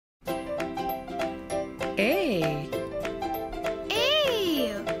A.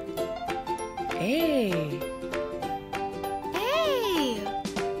 A. A. A.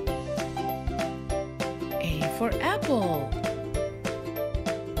 A for apple.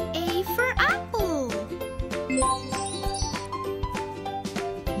 A for apple.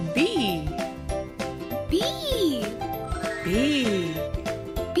 B. B. B.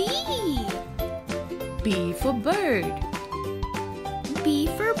 B. B for bird. B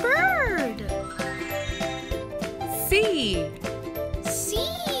for bird. C. C.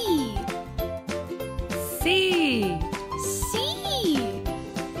 C. C.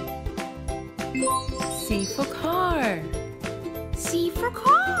 C for car. C for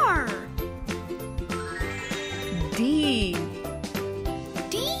car. D.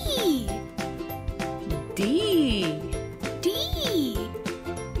 D. D. D.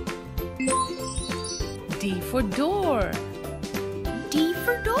 D for door. D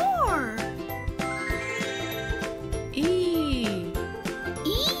for door. E.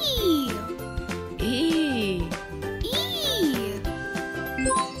 E. E. E.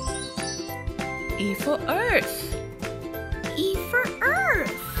 E for earth. E for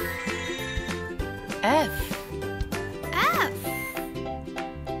earth. F. F.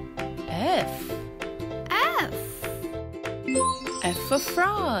 F. F. F for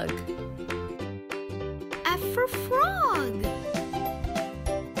frog. F for frog.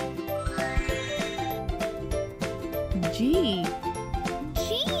 G.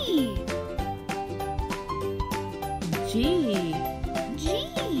 G. G. G.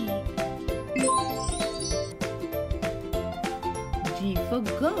 G for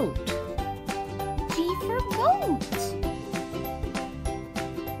goat. G for goat.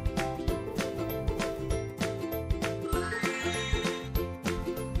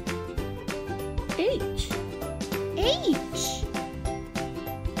 H. H.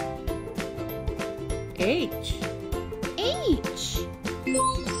 H. H.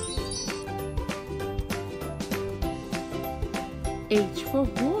 H for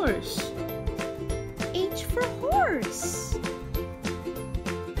horse. H for horse.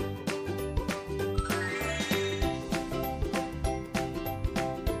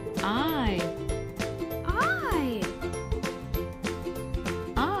 I. I.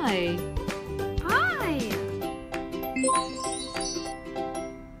 I. I.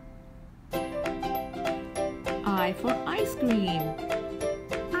 I for ice cream.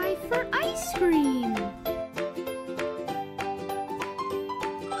 I for ice cream.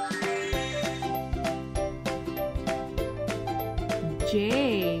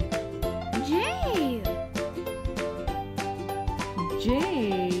 J. J. J.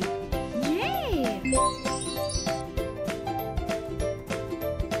 J.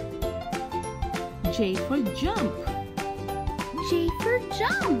 J for jump. J for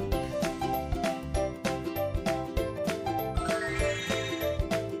jump.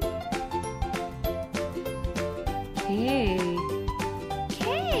 K.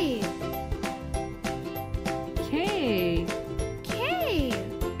 K. K. K.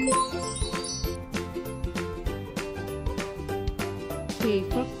 K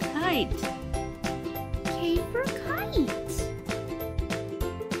for kite. K for kite.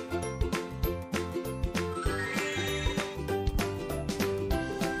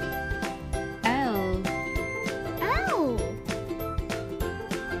 L. L.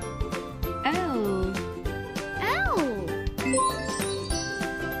 L. L.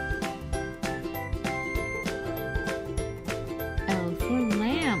 L for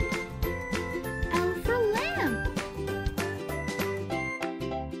lamp. L for lamp.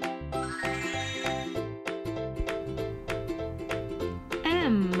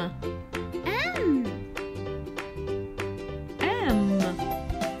 M. M. M.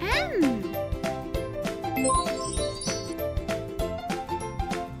 M.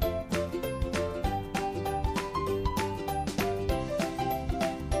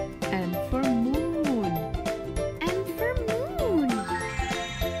 N for moon. M for moon.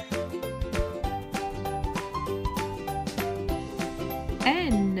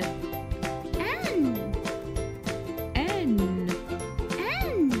 N. N. N.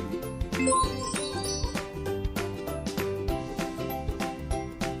 N.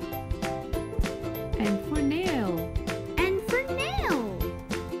 N for nail. N for nail.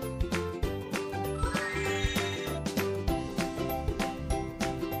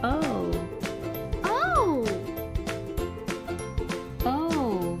 O. O.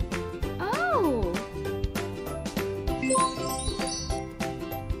 O. O.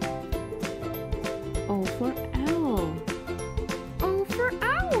 O for owl. O for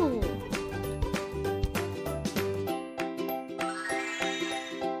owl.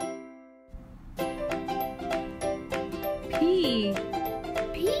 P.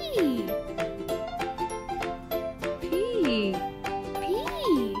 P. P. P.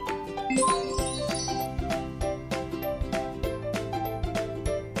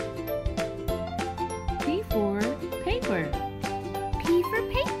 P for paper. P for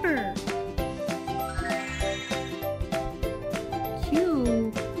paper.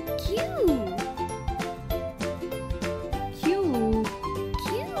 Q. Q. Q.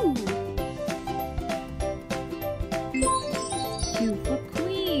 Q. Q for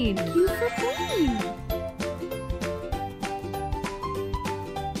queen. Q for queen.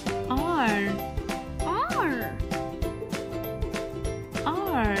 R. R.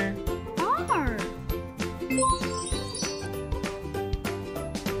 R. R.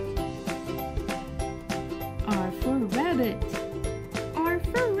 R for rabbit. R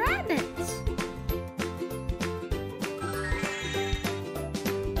for rabbit.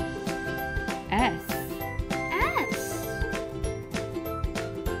 S. S.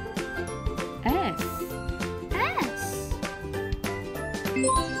 S. S.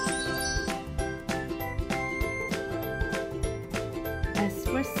 S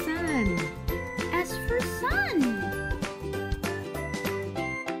for sun. S for sun.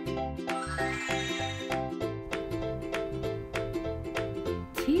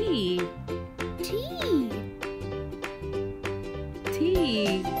 T. T.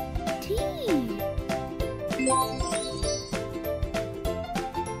 T. T.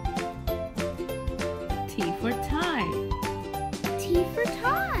 T for tie. T for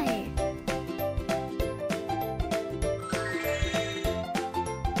tie.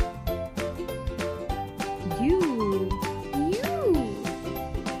 U. U.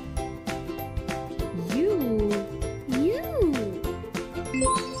 U. U.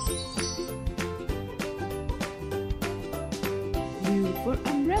 U for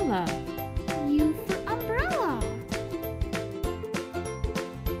umbrella. U for umbrella.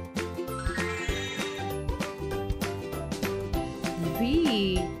 V.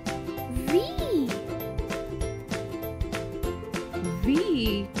 V. V.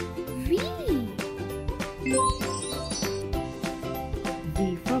 V.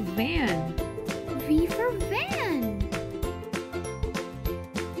 V for van. V for van.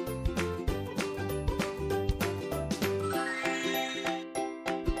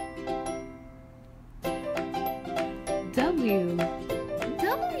 W.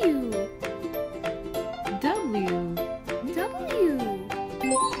 W. W. W.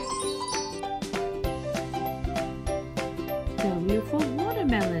 W for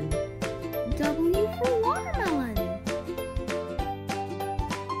watermelon. W for watermelon.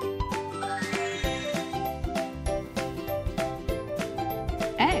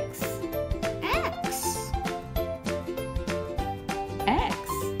 X. X. X.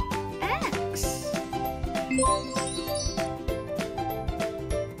 X.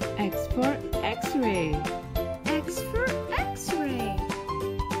 X for X-ray. X for X-ray.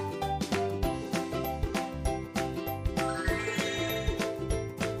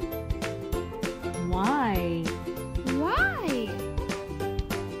 Y. Y.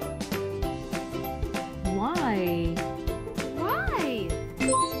 Y. Y.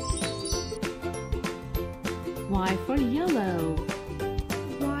 Y for yellow.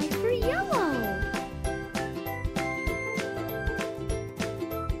 Y for yellow.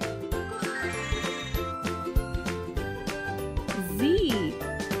 Z.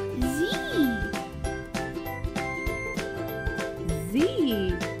 Z. Z.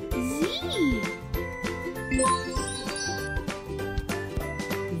 Z.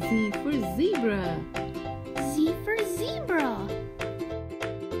 Z for zebra.